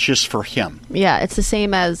unconscious for him. Yeah, it's the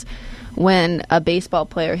same as when a baseball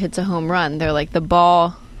player hits a home run. They're like, the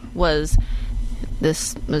ball was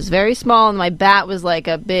very small and my bat was like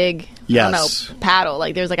a big paddle.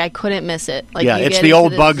 Like there's I couldn't miss it. Like it's the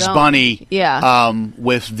old Bugs Bunny. Yeah.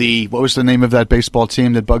 With what was the name of that baseball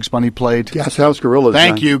team that Bugs Bunny played? Gas House Gorillas.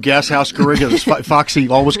 Thank you, Gas House Gorillas. Foxy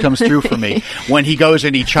always comes through for me when he goes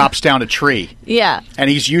and he chops down a tree. Yeah. And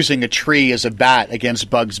he's using a tree as a bat against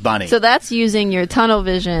Bugs Bunny. So that's using your tunnel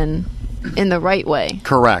vision in the right way.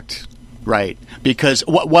 Correct. Right. Because,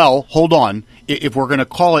 well, hold on. If we're going to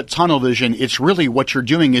call it tunnel vision, it's really what you're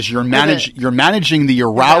doing is you're managing the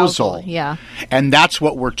arousal. Yeah. And that's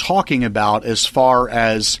what we're talking about as far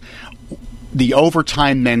as the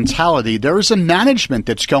overtime mentality. There is a management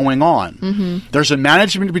that's going on. Mm-hmm. There's a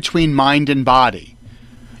management between mind and body.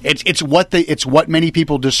 It's what many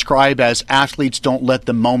people describe as athletes don't let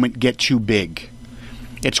the moment get too big.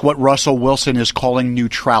 It's what Russell Wilson is calling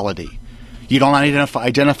neutrality. You don't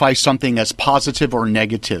identify something as positive or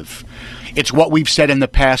negative. It's what we've said in the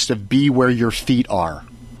past of be where your feet are.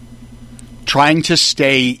 Trying to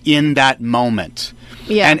stay in that moment.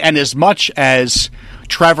 Yeah. And as much as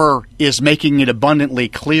Trevor is making it abundantly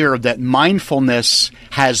clear that mindfulness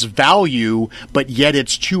has value, but yet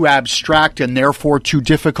it's too abstract and therefore too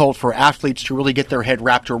difficult for athletes to really get their head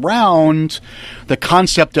wrapped around, the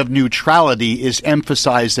concept of neutrality is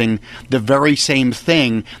emphasizing the very same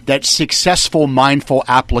thing that successful mindful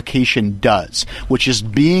application does, which is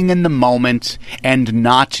being in the moment and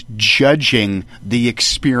not judging the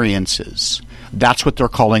experiences. That's what they're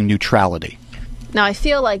calling neutrality. Now, I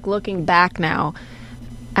feel like looking back now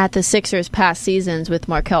at the Sixers' past seasons with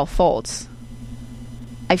Markelle Fultz,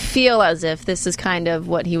 I feel as if this is kind of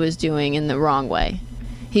what he was doing in the wrong way.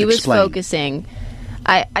 He was focusing.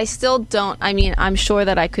 I still don't. I mean, I'm sure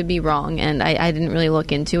that I could be wrong, and I didn't really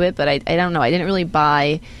look into it, but I don't know. I didn't really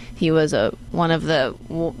buy he was one of the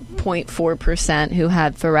 0.4% who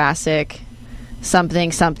had thoracic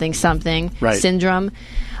something syndrome.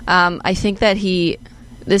 I think that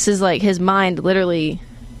this is like his mind literally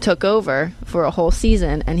took over for a whole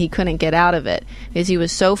season and he couldn't get out of it because he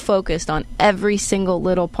was so focused on every single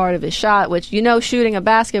little part of his shot, which, shooting a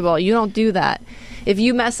basketball, you don't do that. If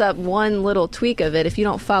you mess up one little tweak of it, if you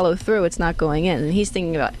don't follow through, it's not going in. And he's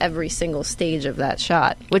thinking about every single stage of that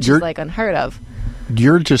shot, which is unheard of.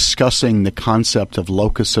 You're discussing the concept of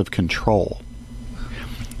locus of control,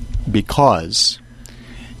 because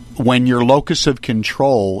when your locus of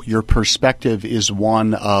control, your perspective is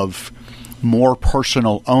one of more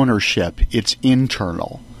personal ownership. It's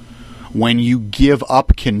internal. When you give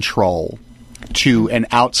up control to an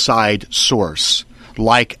outside source,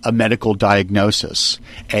 like a medical diagnosis,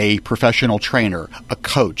 a professional trainer, a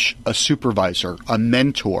coach, a supervisor, a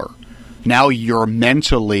mentor, now you're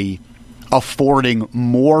mentally affording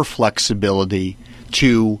more flexibility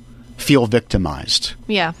to feel victimized.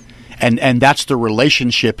 Yeah. And that's the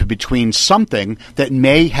relationship between something that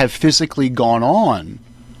may have physically gone on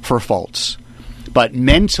for Fultz, but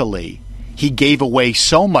mentally he gave away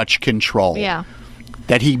so much control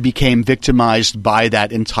that he became victimized by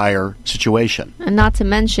that entire situation. And not to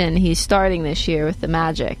mention, he's starting this year with the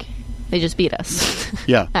Magic. They just beat us.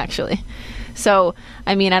 Yeah. Actually. So,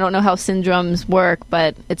 I mean, I don't know how syndromes work,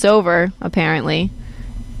 but it's over, apparently.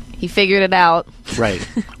 He figured it out. Right.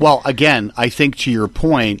 Well, again, I think to your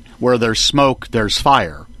point, where there's smoke, there's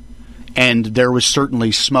fire. And there was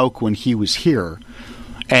certainly smoke when he was here.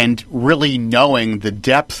 And really knowing the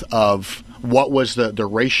depth of what was the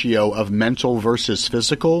ratio of mental versus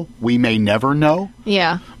physical, we may never know.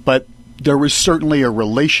 Yeah. But there was certainly a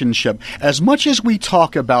relationship. As much as we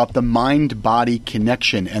talk about the mind-body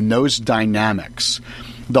connection and those dynamics,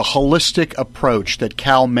 the holistic approach that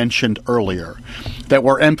Cal mentioned earlier, that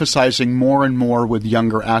we're emphasizing more and more with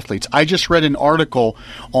younger athletes. I just read an article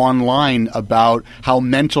online about how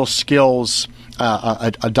mental skills,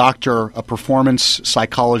 a doctor, a performance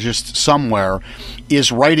psychologist somewhere,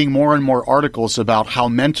 is writing more and more articles about how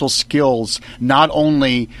mental skills not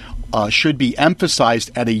only should be emphasized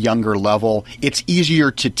at a younger level, it's easier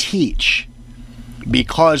to teach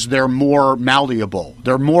because they're more malleable.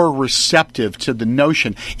 They're more receptive to the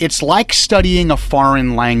notion. It's like studying a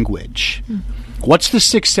foreign language. What's the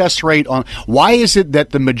success rate on... Why is it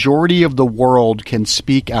that the majority of the world can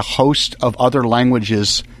speak a host of other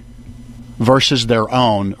languages versus their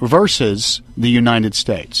own versus the United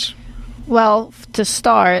States? Well, to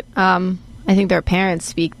start, I think their parents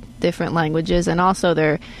speak different languages, and also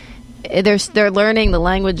they're learning the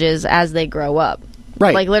languages as they grow up.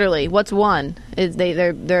 Right. Like literally, what's one?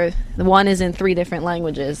 The one is in 3 different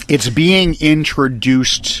languages. It's being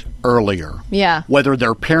introduced earlier. Yeah. Whether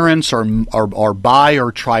their parents are bi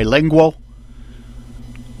or trilingual,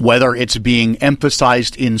 whether it's being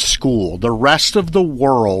emphasized in school, the rest of the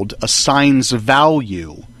world assigns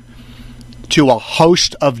value to a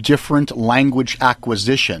host of different language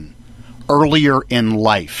acquisition earlier in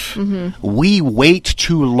life. Mm-hmm. We wait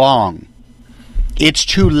too long. It's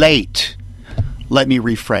too late. Let me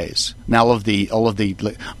rephrase. Now, all of the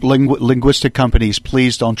linguistic companies,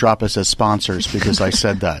 please don't drop us as sponsors because I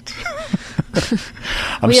said that.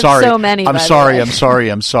 I'm sorry. Have so many. I'm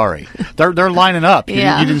sorry. They're lining up. You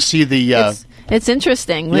didn't see the. It's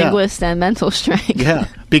interesting, linguist and mental strength. Yeah,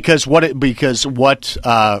 because what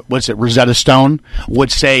Rosetta Stone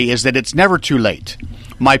would say is that it's never too late.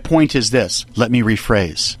 My point is this. Let me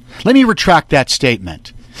rephrase. Let me retract that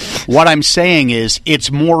statement. What I'm saying is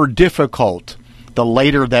it's more difficult the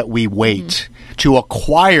later that we wait to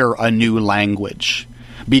acquire a new language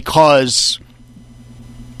because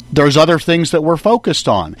there's other things that we're focused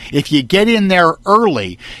on. If you get in there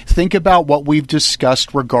early, think about what we've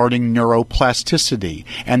discussed regarding neuroplasticity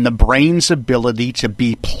and the brain's ability to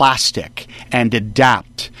be plastic and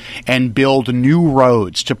adapt and build new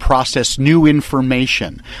roads to process new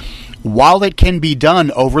information. While it can be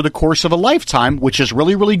done over the course of a lifetime, which is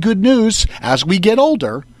really, really good news as we get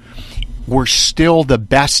older, we're still the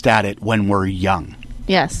best at it when we're young.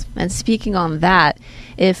 Yes, and speaking on that,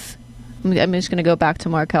 I'm just going to go back to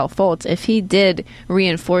Markelle Fultz. If he did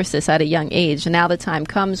reinforce this at a young age, now the time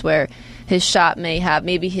comes where his shot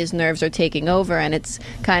maybe his nerves are taking over and it's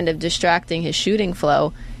kind of distracting his shooting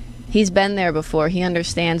flow. He's been there before. He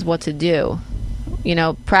understands what to do.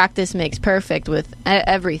 Practice makes perfect with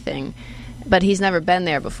everything. But he's never been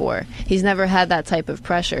there before. He's never had that type of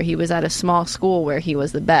pressure. He was at a small school where he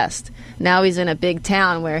was the best. Now he's in a big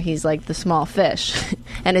town where he's like the small fish.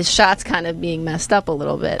 And his shot's kind of being messed up a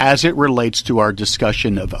little bit. As it relates to our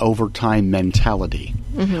discussion of overtime mentality,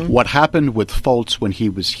 what happened with Fultz when he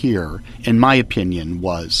was here, in my opinion,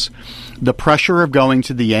 was the pressure of going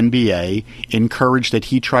to the NBA encouraged that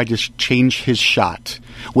he tried to change his shot,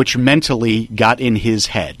 which mentally got in his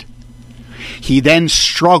head. He then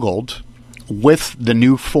struggled with the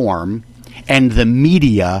new form, and the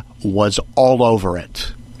media was all over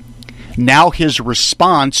it. Now his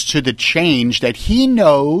response to the change that he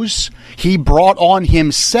knows he brought on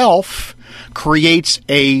himself creates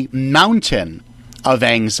a mountain of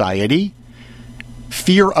anxiety,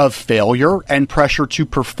 fear of failure, and pressure to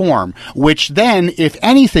perform, which then, if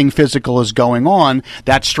anything physical is going on,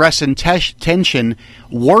 that stress and tension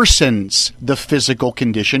worsens the physical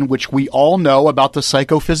condition, which we all know about the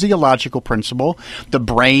psychophysiological principle. The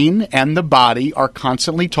brain and the body are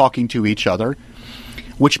constantly talking to each other,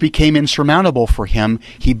 which became insurmountable for him.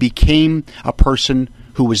 He became a person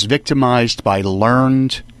who was victimized by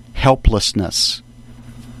learned helplessness.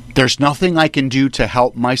 There's nothing I can do to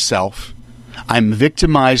help myself. I'm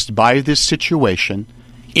victimized by this situation.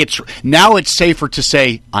 Now it's safer to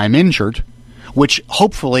say I'm injured, which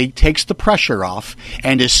hopefully takes the pressure off.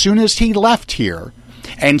 And as soon as he left here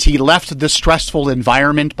and he left the stressful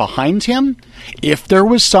environment behind him, if there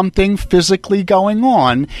was something physically going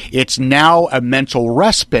on, it's now a mental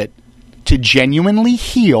respite to genuinely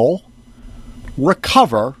heal,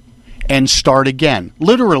 recover, and start again.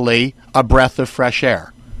 Literally a breath of fresh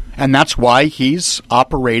air. And that's why he's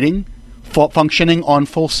functioning on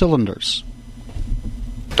full cylinders.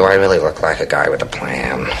 Do I really look like a guy with a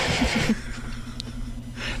plan?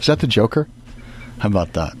 Is that the Joker? How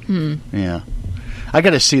about that? Yeah. I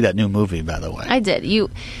got to see that new movie, by the way. I did.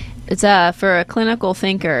 It's for a clinical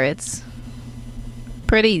thinker, it's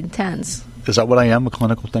pretty intense. Is that what I am, a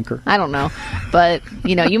clinical thinker? I don't know, but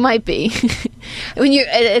you might be.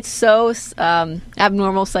 It's so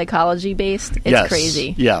abnormal psychology based. It's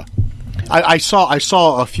crazy. Yeah, I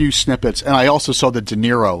saw a few snippets, and I also saw that De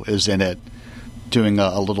Niro is in it, doing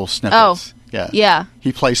a little snippet. Oh, yeah.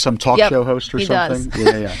 He plays some talk show host or something. Does.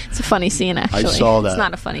 Yeah. It's a funny scene, actually. I saw that. It's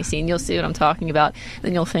not a funny scene. You'll see what I'm talking about.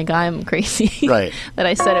 Then you'll think I'm crazy. Right. That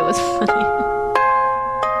I said it was funny.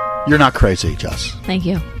 You're not crazy, Jess. Thank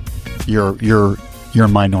you. You're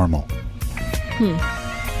my normal.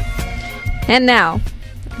 And now,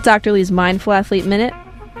 Dr. Lee's Mindful Athlete Minute,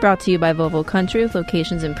 brought to you by Volvo Country with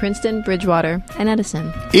locations in Princeton, Bridgewater, and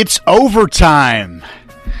Edison. It's overtime.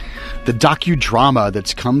 The docudrama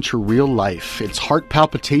that's come to real life. It's heart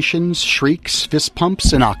palpitations, shrieks, fist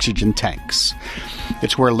pumps, and oxygen tanks.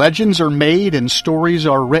 It's where legends are made and stories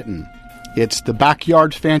are written. It's the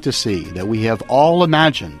backyard fantasy that we have all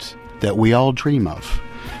imagined, that we all dream of.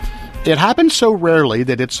 It happens so rarely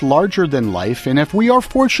that it's larger than life, and if we are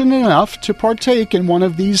fortunate enough to partake in one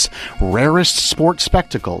of these rarest sports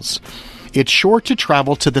spectacles, it's sure to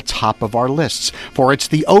travel to the top of our lists, for it's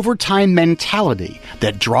the overtime mentality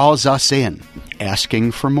that draws us in,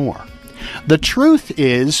 asking for more. The truth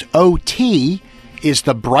is, OT is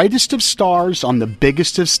the brightest of stars on the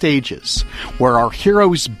biggest of stages, where our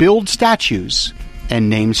heroes build statues and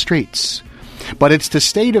name streets. But it's the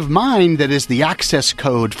state of mind that is the access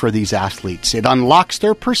code for these athletes. It unlocks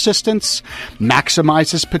their persistence,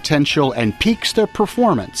 maximizes potential, and peaks their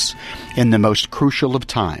performance in the most crucial of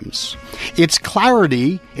times. It's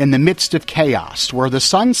clarity in the midst of chaos, where the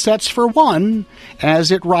sun sets for one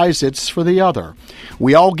as it rises for the other.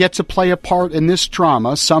 We all get to play a part in this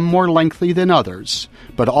drama, some more lengthy than others,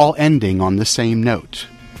 but all ending on the same note.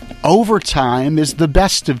 Overtime is the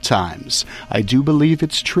best of times. I do believe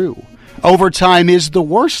it's true. Overtime is the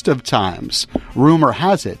worst of times. Rumor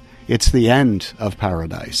has it, it's the end of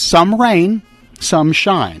paradise. Some rain, some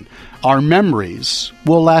shine. Our memories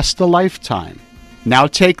will last a lifetime. Now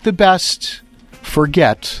take the best,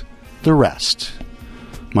 forget the rest.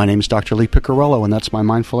 My name is Dr. Lee Piccarello, and that's my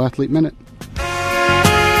Mindful Athlete Minute.